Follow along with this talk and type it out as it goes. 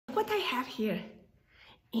what I have here.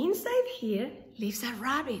 Inside here lives a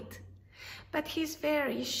rabbit, but he's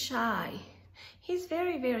very shy. He's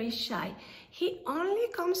very, very shy. He only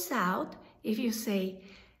comes out if you say,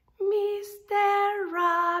 Mr.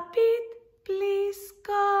 Rabbit, please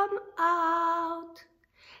come out.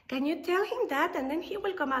 Can you tell him that and then he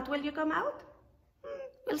will come out? Will you come out?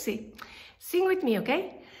 We'll see. Sing with me,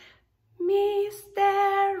 okay?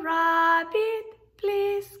 Mr. Rabbit,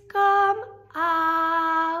 please come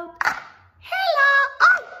out. Hello!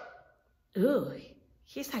 Oh! Ooh,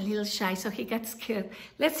 he's a little shy, so he got scared.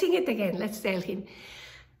 Let's sing it again. Let's tell him.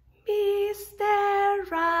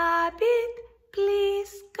 Mr. Rabbit,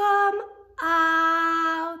 please come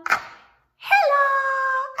out.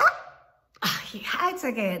 Hello! Oh, he hides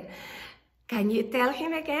again. Can you tell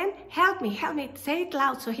him again? Help me. Say it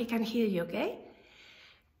loud so he can hear you, okay?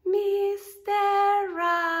 Mr.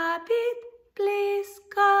 Rabbit, please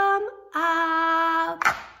come out.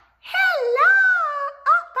 Hello!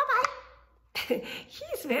 Oh, bye-bye.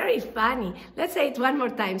 He's very funny. Let's say it one more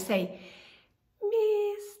time. Say,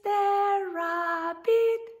 Mr.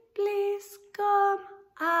 Rabbit, please come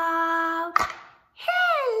out.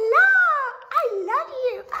 Hello! I love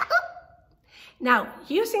you. Now,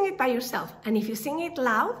 you sing it by yourself, and if you sing it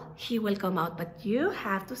loud, he will come out, but you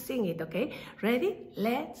have to sing it, okay? Ready?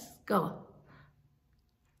 Let's go.